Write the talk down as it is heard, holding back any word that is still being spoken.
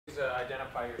to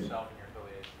identify yourself and your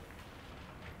affiliation.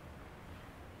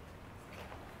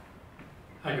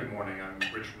 Hi, good morning. I'm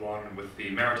Rich Warren with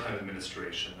the Maritime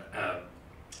Administration.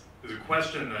 There's a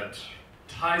question that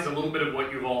ties a little bit of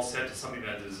what you've all said to something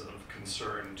that is of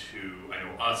concern to, I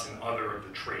know, us and other of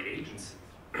the trade agencies.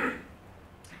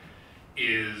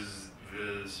 Is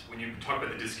this, when you talk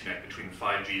about the disconnect between the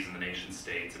 5Gs and the nation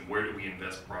states and where do we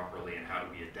invest properly and how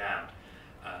do we adapt,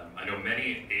 I know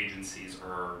many agencies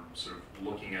are sort of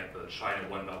looking at the China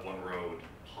One Belt One Road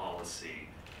policy,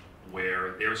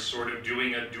 where they're sort of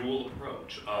doing a dual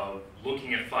approach of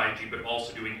looking at 5G, but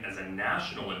also doing it as a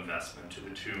national investment to the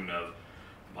tune of,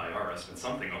 by our estimate,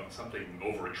 something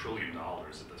over $1 trillion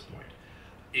at this point,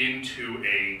 into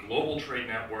a global trade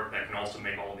network that can also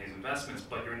make all of these investments,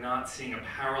 but you're not seeing a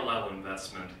parallel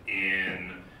investment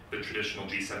in the traditional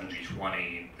G7,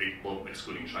 G20, well,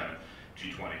 excluding China,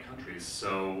 G20 countries.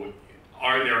 So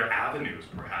are there avenues,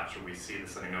 perhaps, where we see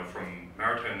this? And I know from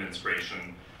Maritime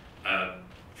Administration,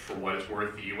 for what it's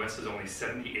worth, the U.S. has only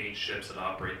 78 ships that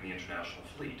operate in the international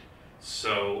fleet.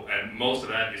 So, and most of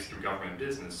that is through government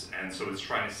business, and so it's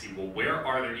trying to see, well, where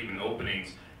are there even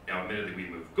openings? Now, admittedly, we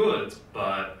move goods,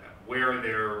 but where are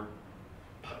there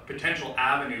potential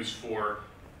avenues for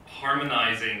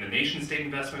harmonizing the nation-state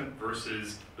investment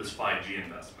versus this 5G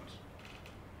investment?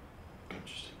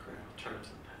 Interesting, great. I'll turn it to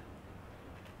the panel.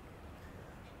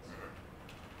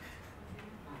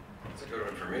 It's a good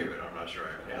one for me, but I'm not sure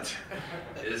I have an answer.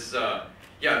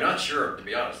 Yeah, I'm not sure, to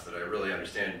be honest, that I really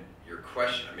understand your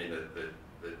question. I mean,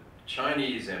 the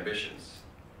Chinese ambitions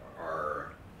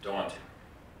are daunting.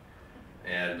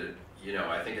 And, you know,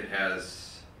 I think it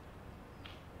has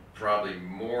probably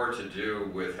more to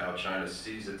do with how China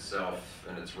sees itself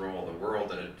and its role in the world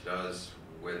than it does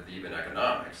with even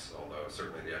economics, although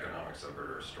certainly the economics of it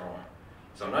are strong.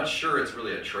 So I'm not sure it's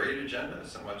really a trade agenda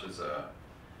so much as a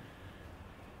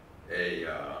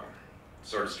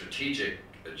sort of strategic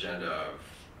agenda of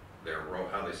their role,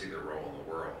 how they see their role in the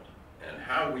world. And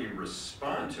how we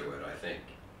respond to it, I think,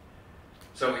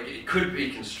 so it could be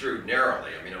construed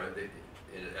narrowly, I mean,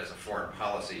 as a foreign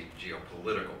policy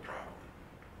geopolitical problem.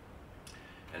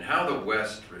 And how the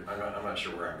West, I'm not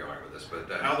sure where I'm going with this, but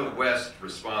how the West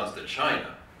responds to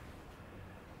China,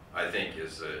 I think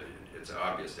it's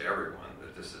obvious to everyone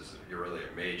that this is really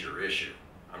a major issue.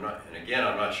 I'm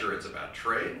not sure it's about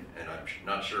trade, and I'm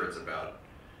not sure it's about,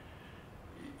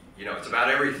 it's about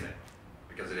everything.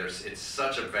 Because it's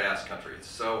such a vast country. It's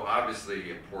so obviously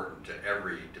important to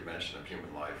every dimension of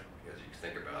human life as you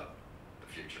think about the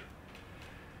future.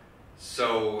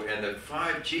 So, and the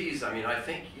 5Gs, I mean, I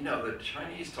think, the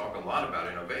Chinese talk a lot about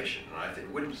innovation, and I think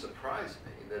it wouldn't surprise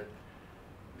me that,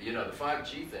 the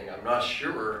 5G thing, I'm not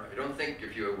sure, I don't think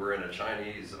if you were in a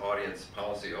Chinese audience,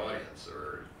 policy audience,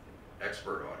 or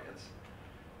expert audience,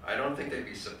 I don't think they'd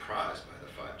be surprised by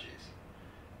the 5Gs.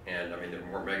 And I mean, there are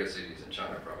more megacities in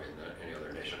China probably than any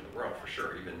other nation in the world, for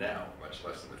sure, even now, much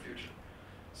less in the future.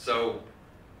 So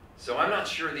I'm not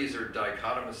sure these are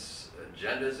dichotomous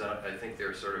agendas. I think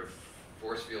they're sort of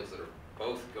force fields that are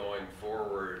both going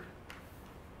forward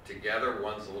together.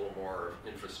 One's a little more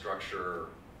infrastructure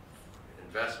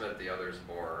investment, the other's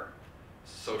more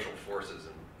social forces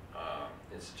and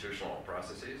institutional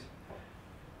processes.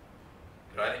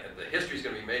 But I think the history's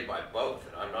going to be made by both,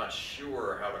 and I'm not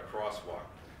sure how to crosswalk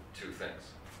two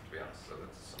things, to be honest. So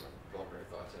that's some preliminary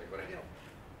thoughts. Anybody?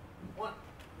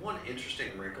 One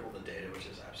interesting wrinkle in the data, which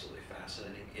is absolutely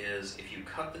fascinating, is if you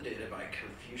cut the data by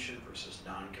Confucian versus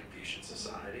non-Confucian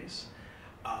societies,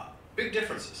 big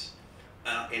differences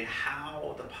in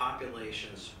how the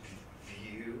populations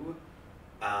view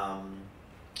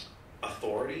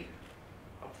authority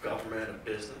of government, of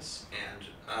business, and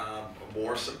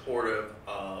more supportive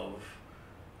of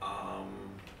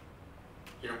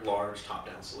large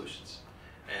top-down solutions.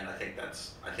 And I think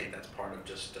that's part of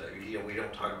just we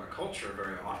don't talk about culture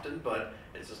very often, but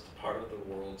it's just a part of the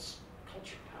world's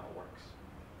culture, how it works.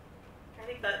 I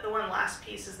think the one last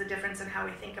piece is the difference in how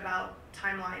we think about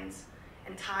timelines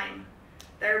and time.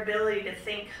 Their ability to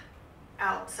think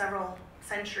out several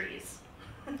centuries,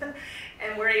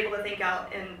 and we're able to think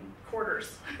out in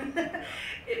quarters.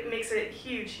 It makes a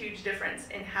huge, huge difference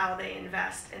in how they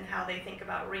invest and how they think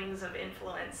about rings of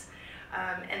influence.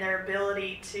 And their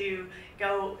ability to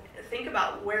go think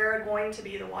about where are going to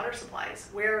be the water supplies,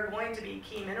 where are going to be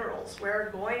key minerals, where are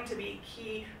going to be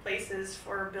key places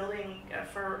for building,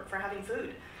 for having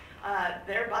food.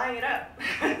 They're buying it up.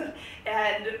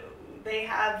 And they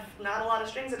have not a lot of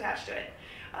strings attached to it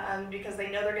because they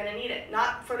know they're going to need it.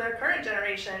 Not for their current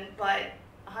generation, but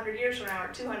 100 years from now,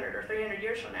 or 200 or 300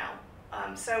 years from now.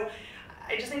 So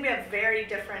I just think we have very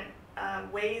different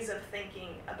ways of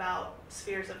thinking about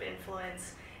spheres of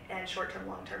influence and short-term,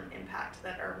 long-term impact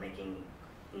that are making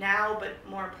now, but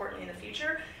more importantly in the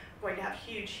future, going to have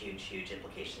huge, huge, huge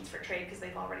implications for trade because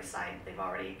they've already signed, they've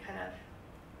already kind of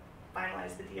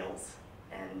finalized the deals,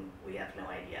 and we have no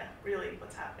idea really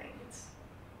what's happening. It's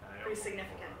pretty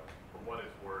significant. For what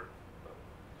it's worth,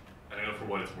 I know for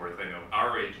what it's worth, I know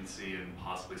our agency and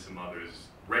possibly some others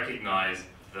recognize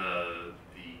the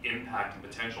impact and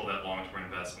potential of that long-term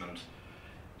investment.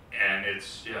 And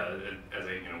it's, yeah, as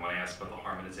when I asked about the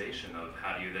harmonization of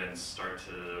how do you then start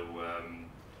to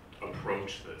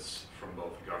approach this from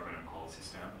both a government and policy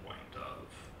standpoint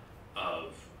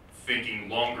of thinking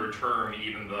longer term,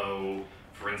 even though,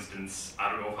 for instance, I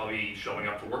don't know if I'll be showing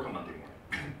up to work on Monday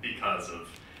morning because of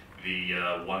the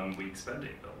 1 week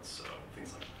spending bills, so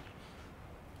things like that.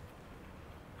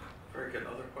 Very good.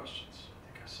 Other questions?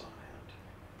 I think I saw a hand.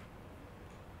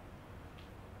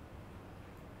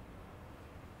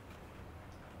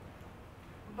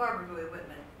 Barbara Bowie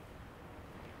Whitman.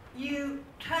 You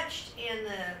touched in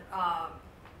the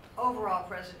overall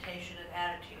presentation of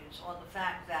attitudes on the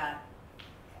fact that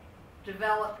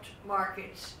developed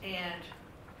markets and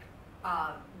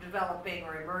developing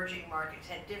or emerging markets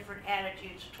had different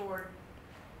attitudes toward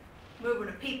movement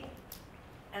of people.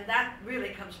 And that really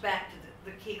comes back to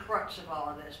the key crux of all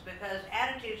of this, because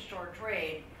attitudes toward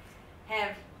trade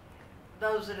have,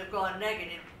 those that have gone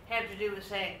negative, have to do with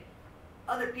saying,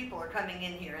 other people are coming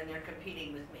in here and they're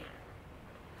competing with me.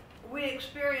 We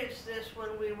experienced this when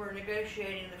we were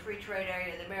negotiating the free trade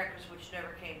area of the Americas, which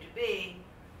never came to be,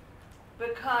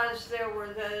 because there were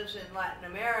those in Latin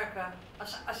America,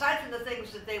 aside from the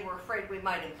things that they were afraid we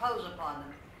might impose upon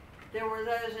them, there were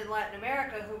those in Latin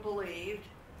America who believed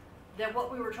that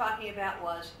what we were talking about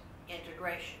was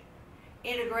integration.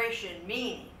 Integration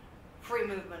meaning free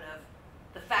movement of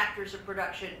the factors of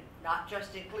production, not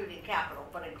just including capital,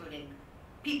 but including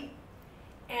people.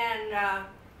 And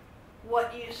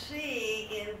what you see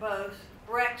in both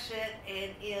Brexit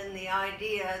and in the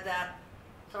idea that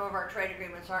some of our trade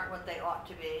agreements aren't what they ought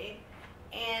to be,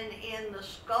 and in the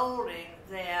scolding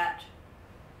that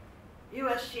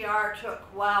USTR took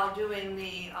while doing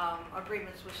the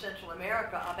agreements with Central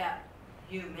America about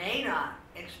you may not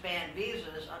expand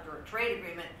visas under a trade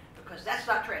agreement because that's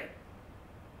not trade.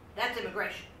 That's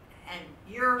immigration. And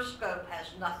your scope has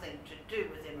nothing to do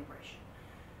with immigration.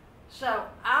 So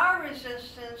our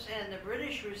resistance and the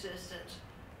British resistance,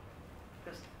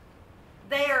 because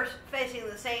they are facing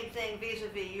the same thing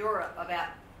vis-a-vis Europe about,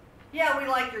 yeah, we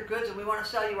like your goods and we want to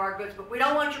sell you our goods, but we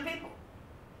don't want your people.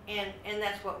 And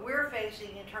that's what we're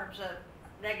facing in terms of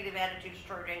negative attitudes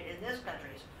toward trade in this country.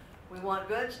 We want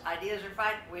goods, ideas are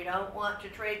fine, we don't want to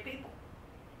trade people.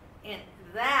 And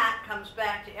that comes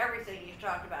back to everything you've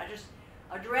talked about, just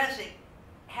addressing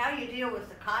how you deal with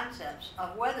the concepts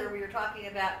of whether you're talking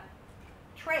about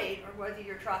trade or whether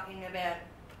you're talking about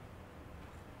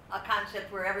a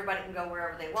concept where everybody can go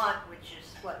wherever they want, which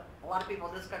is what a lot of people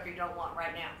in this country don't want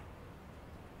right now.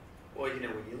 Well, when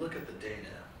you look at the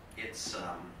data, it's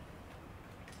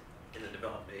in the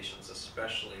developed nations,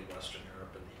 especially Western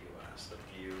Europe and the U.S., the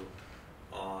view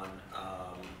on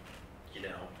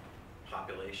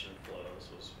population flows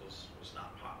was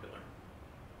not popular,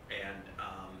 and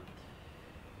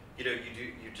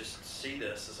you just see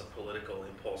this as a political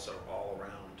impulse all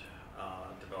around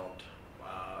developed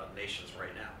nations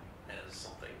right now as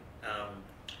something.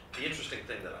 The interesting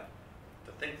thing that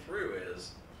to think through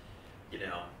is,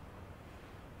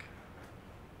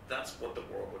 that's what the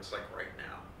world looks like right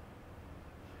now.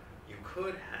 You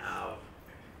could have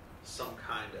some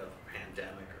kind of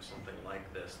pandemic or something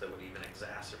like this that would even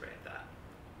exacerbate that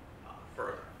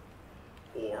further.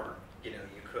 Or, you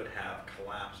could have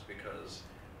collapse because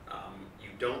you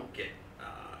don't get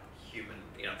human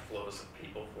flows of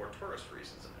people for tourist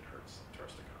reasons, and it hurts the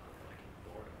tourist economy like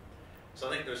in Florida. So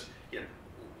I think there's,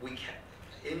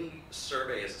 any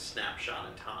survey is a snapshot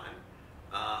in time,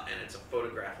 and it's a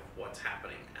photograph of what's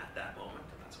happening at that moment,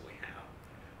 and that's what we have.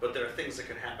 But there are things that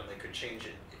could happen that could change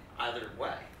it either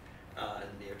way in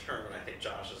the near term, and I think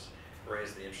Josh has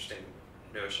raised the interesting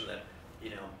notion that,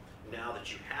 now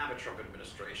that you have a Trump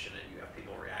administration and you have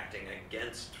people reacting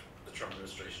against the Trump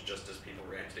administration just as people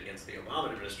reacted against the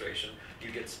Obama administration, you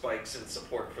get spikes in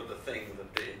support for the thing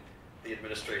that the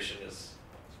administration is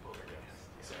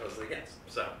supposedly against.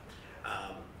 So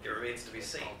it remains to be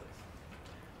seen.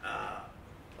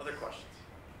 Other questions?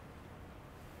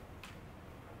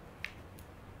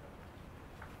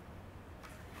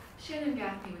 Shannon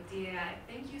Gaffney with DAI.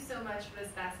 Thank you so much for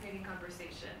this fascinating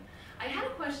conversation. I had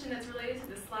a question that's related to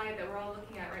the slide that we're all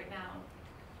looking at right now.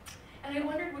 And I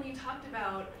wondered, when you talked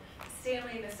about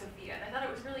Stanley and the Sophia. And I thought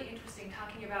it was really interesting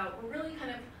talking about, we're really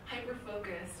kind of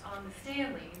hyper-focused on the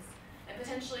Stanleys, and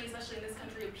potentially, especially in this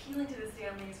country, appealing to the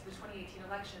Stanleys for the 2018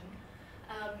 election.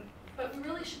 But we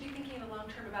really should be thinking in the long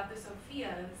term about the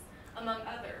Sophias, among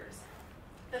others,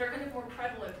 that are kind of more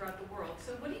prevalent throughout the world.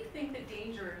 So what do you think the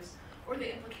dangers or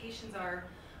the implications are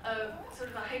of sort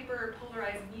of a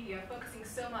hyper-polarized media focusing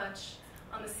so much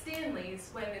on the Stanleys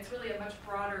when it's really a much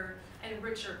broader and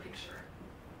richer picture?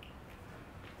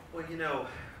 Well,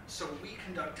 so we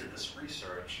conducted this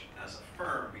research as a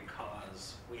firm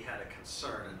because we had a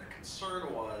concern, and the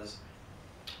concern was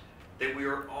that we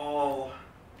were all,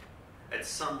 at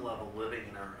some level, living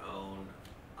in our own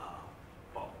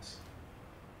bubbles.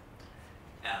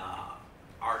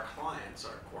 Our clients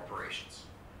are corporations.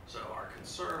 So our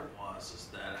concern is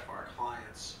that if our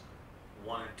clients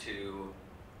wanted to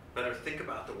better think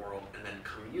about the world and then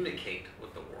communicate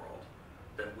with the world,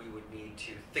 that we would need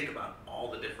to think about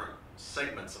all the different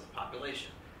segments of the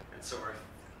population. And so our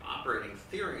operating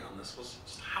theory on this was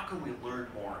just how can we learn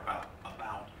more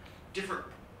about different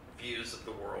views of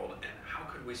the world, and how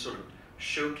could we sort of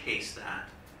showcase that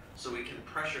so we can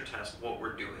pressure test what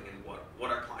we're doing and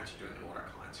what our clients are doing and what our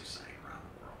clients are saying around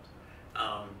the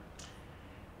world.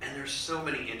 And there's so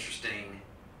many interesting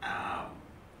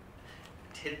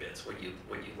tidbits when you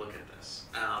look at this.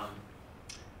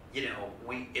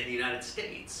 We in the United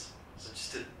States,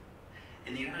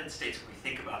 in the United States, we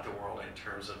think about the world in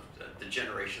terms of the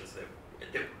generations that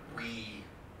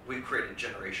we've created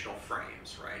generational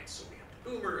frames, right? So we have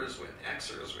the boomers, we have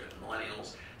the Xers, we have the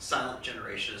millennials. Silent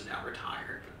generation is now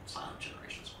retired, but silent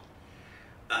generation as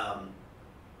well.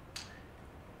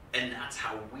 And that's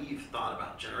how we've thought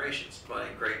about generations. But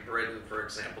in Great Britain, for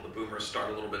example, the boomers start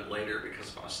a little bit later because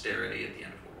of austerity at the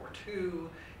end of World War II.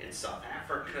 In South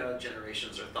Africa,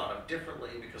 generations are thought of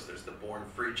differently because there's the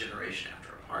born-free generation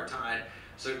after apartheid.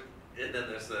 So, and then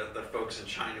there's the folks in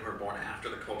China who are born after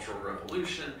the Cultural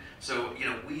Revolution. So,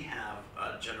 we have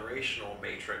a generational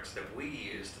matrix that we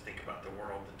use to think about the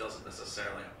world that doesn't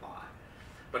necessarily apply.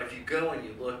 But if you go and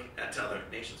you look at other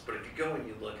nations, but if you go and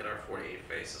you look at our 48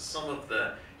 faces,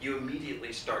 you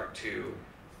immediately start to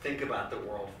think about the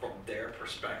world from their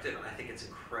perspective, and I think it's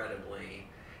incredibly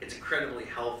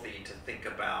healthy to think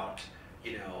about,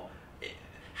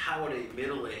 how would a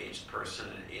middle-aged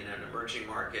person in an emerging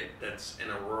market that's in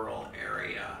a rural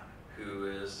area who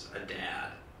is a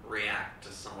dad react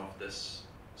to some of this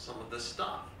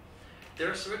stuff. There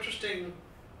are some interesting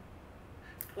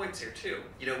points here too.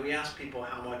 We asked people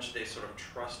how much they sort of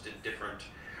trusted different,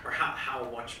 or how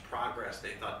much progress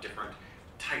they thought different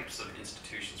types of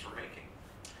institutions were making.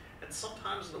 And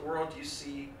sometimes in the world you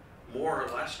see more or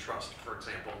less trust, for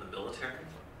example, in the military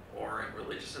or in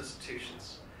religious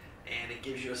institutions, and it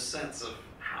gives you a sense of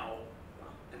how,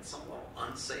 in some level,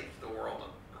 unsafe the world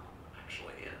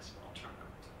actually is. But I'll turn it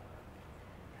over to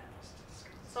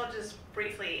So I'll just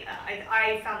briefly,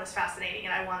 I found this fascinating,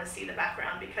 and I want to see the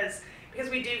background because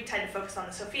we do tend to focus on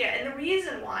the Sophia. And the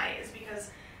reason why is because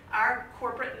our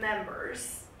corporate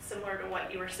members, similar to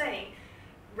what you were saying,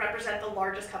 represent the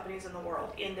largest companies in the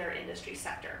world in their industry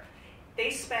sector. They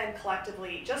spend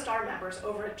collectively, just our members,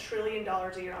 over $1 trillion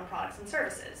a year on products and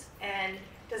services. And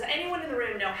does anyone in the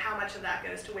room know how much of that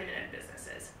goes to women-owned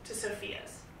businesses, to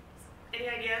Sophias? Any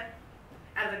idea?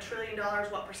 Out of $1 trillion,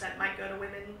 what percent might go to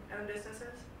women-owned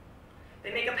businesses?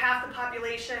 They make up half the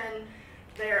population.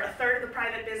 They're a third of the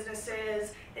private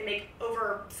businesses. They make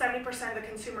over 70% of the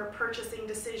consumer purchasing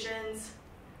decisions.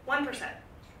 1%.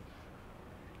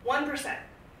 1%.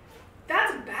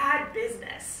 That's bad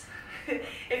business.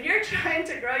 If you're trying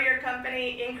to grow your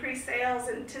company, increase sales,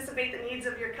 anticipate the needs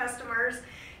of your customers,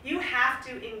 you have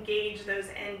to engage those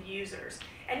end users.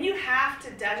 And you have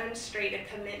to demonstrate a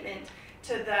commitment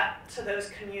to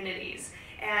those communities.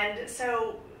 And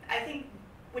so I think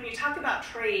when you talk about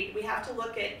trade, we have to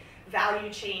look at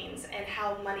value chains and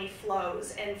how money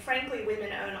flows. And frankly,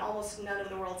 women own almost none of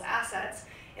the world's assets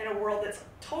in a world that's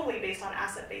totally based on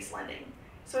asset-based lending.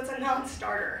 So it's a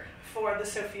non-starter for the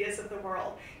Sophias of the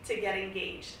world to get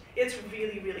engaged. It's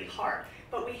really, really hard.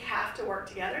 But we have to work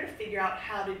together to figure out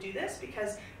how to do this,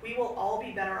 because we will all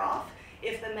be better off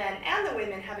if the men and the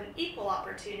women have an equal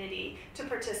opportunity to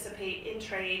participate in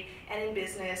trade and in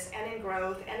business and in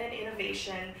growth and in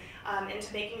innovation, and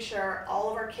to making sure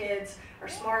all of our kids are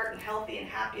smart and healthy and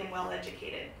happy and well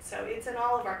educated. So it's in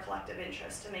all of our collective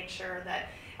interest to make sure that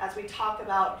as we talk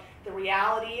about the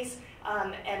realities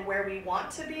and where we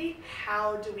want to be,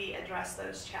 how do we address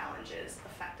those challenges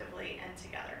effectively and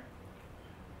together?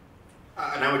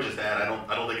 And I would just add,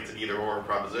 I don't think it's an either-or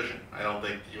proposition. I don't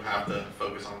think you have to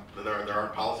focus on, there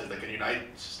aren't policies that can unite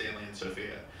Stanley and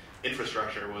Sophia.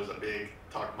 infrastructure was a big,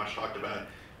 much talked about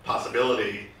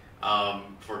possibility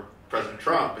for President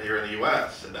Trump here in the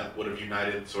U.S., and that would have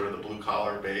united sort of the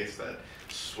blue-collar base that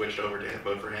switched over to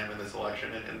vote for him in this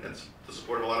election, and the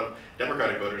support of a lot of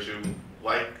Democratic voters who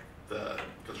like the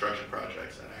construction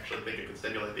projects and actually think it could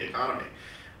stimulate the economy.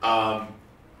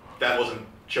 That wasn't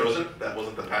chosen. That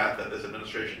wasn't the path that this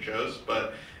administration chose,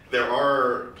 but there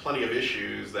are plenty of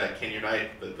issues that can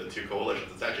unite the two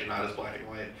coalitions. It's actually not as black and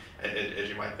white as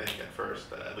you might think at first,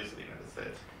 at least in the United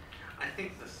States. I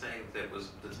think the thing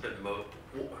that's been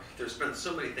there's been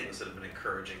so many things that have been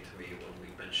encouraging to me when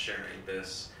we've been sharing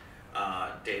this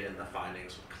data and the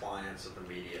findings with clients of the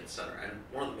media, et cetera. And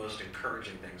one of the most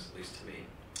encouraging things, at least to me,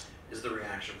 is the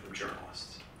reaction from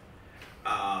journalists.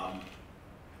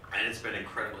 And it's been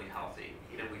incredibly healthy.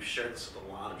 You know, we've shared this with a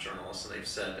lot of journalists, and they've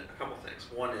said a couple things.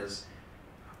 One is,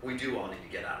 we do all need to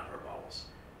get out of our bubbles.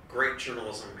 Great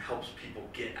journalism helps people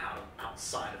get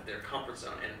outside of their comfort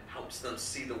zone and helps them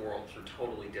see the world through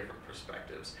totally different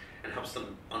perspectives and helps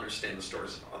them understand the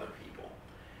stories of other people.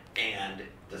 And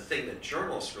the thing that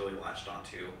journalists really latched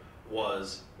onto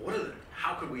was,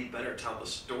 how could we better tell the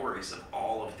stories of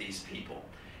all of these people?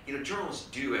 You know, journalists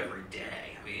do every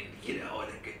day. I mean, you know,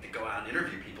 they go out and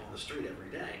interview people on the street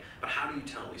every day. But how do you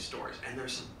tell these stories? And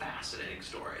there's some fascinating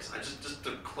stories. Just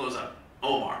to close up,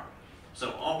 Omar.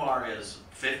 So Omar is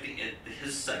 50,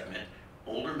 his segment,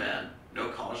 older men, no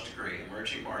college degree,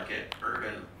 emerging market,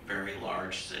 urban, very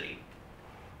large city.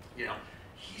 You know,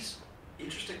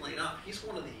 interestingly enough, he's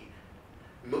one of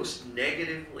the most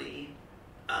negatively,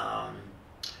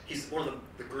 he's one of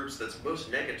the groups that's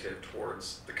most negative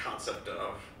towards the concept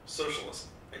of socialism,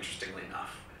 interestingly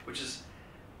enough, which is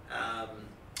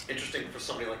interesting for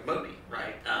somebody like Modi,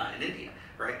 right, in India,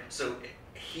 right? So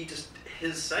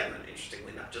his segment,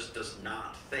 interestingly enough, just does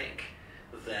not think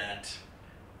that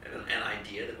an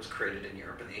idea that was created in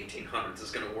Europe in the 1800s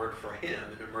is going to work for him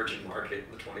in an emerging market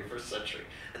in the 21st century.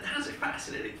 And that is a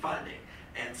fascinating finding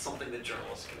and something that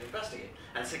journalists can investigate.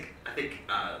 And I think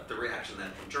the reaction then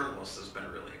from journalists has been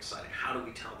really exciting. How do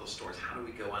we tell those stories? How do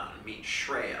we go out and meet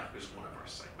Shreya, who's one of our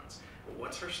segments? Well,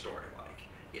 what's her story like?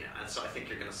 You know, and so I think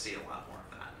you're going to see a lot more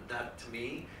of that. And that, to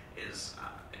me, is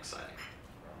exciting.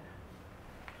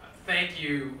 Thank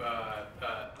you,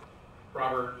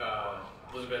 Robert,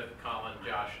 Elizabeth, Colin,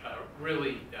 Josh.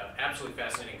 Really, absolutely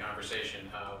fascinating conversation.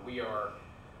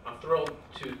 I'm thrilled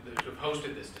to have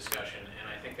hosted this discussion, and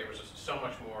I think there was so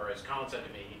much more. As Colin said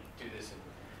to me, he'd do this in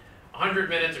 100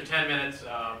 minutes or 10 minutes.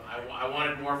 I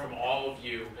wanted more from all of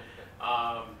you.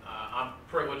 I'm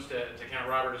privileged to count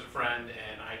Robert as a friend,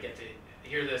 and I get to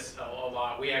hear this a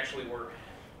lot. We actually were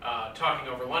talking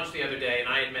over lunch the other day, and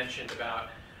I had mentioned about,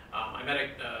 I met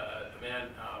a man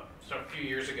a few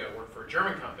years ago, worked for a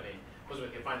German company.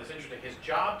 Elizabeth, you'll find this interesting. His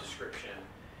job description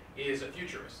is a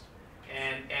futurist.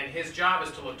 And his job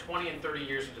is to look 20 and 30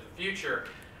 years into the future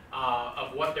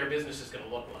of what their business is going to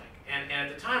look like. And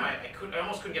at the time, I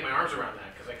almost couldn't get my arms around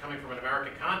that, because coming from an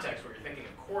American context where you're thinking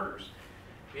of quarters,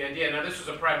 the idea, now this was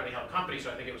a privately held company,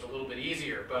 so I think it was a little bit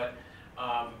easier, but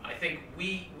I think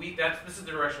this is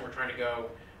the direction we're trying to go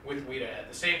with WIDA. At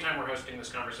the same time we're hosting this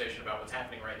conversation about what's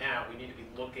happening right now, we need to be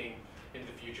looking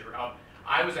into the future.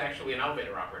 I was actually an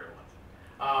elevator operator once.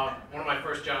 One of my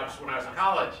first jobs when I was in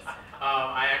college,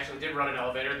 I actually did run an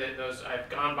elevator. I've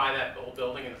gone by that old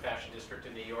building in the Fashion District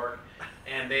in New York,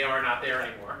 and they are not there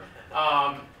anymore.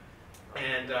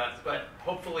 But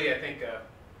hopefully, I think,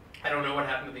 I don't know what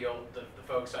happened to the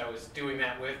folks I was doing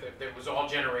that with. It was all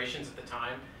generations at the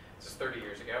time. This is 30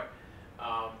 years ago.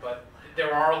 But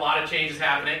there are a lot of changes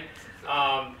happening.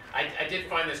 I did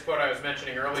find this quote I was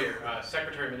mentioning earlier.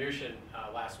 Secretary Mnuchin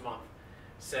last month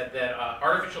said that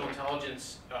artificial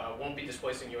intelligence won't be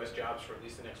displacing U.S. jobs for at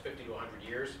least the next 50 to 100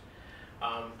 years.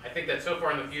 I think that so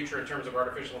far in the future, in terms of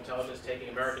artificial intelligence taking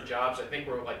American jobs, I think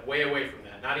we're like way away from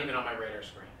that, not even on my radar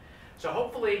screen. So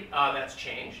hopefully that's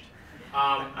changed.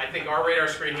 I think our radar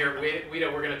screen here at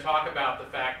WIDA, we're going to talk about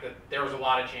the fact that there was a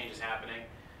lot of changes happening.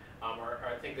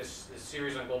 I think this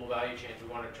series on global value chains, we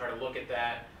want to try to look at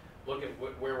that, look at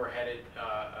where we're headed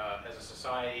as a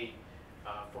society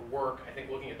for work. I think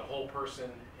looking at the whole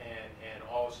person and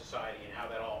all of society and how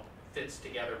that all fits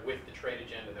together with the trade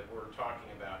agenda that we're talking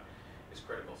about is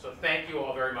critical. So thank you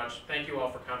all very much. Thank you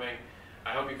all for coming.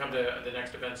 I hope you come to the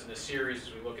next events in this series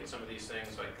as we look at some of these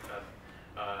things like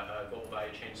global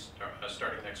value chains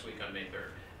starting next week on May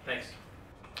 3rd. Thanks.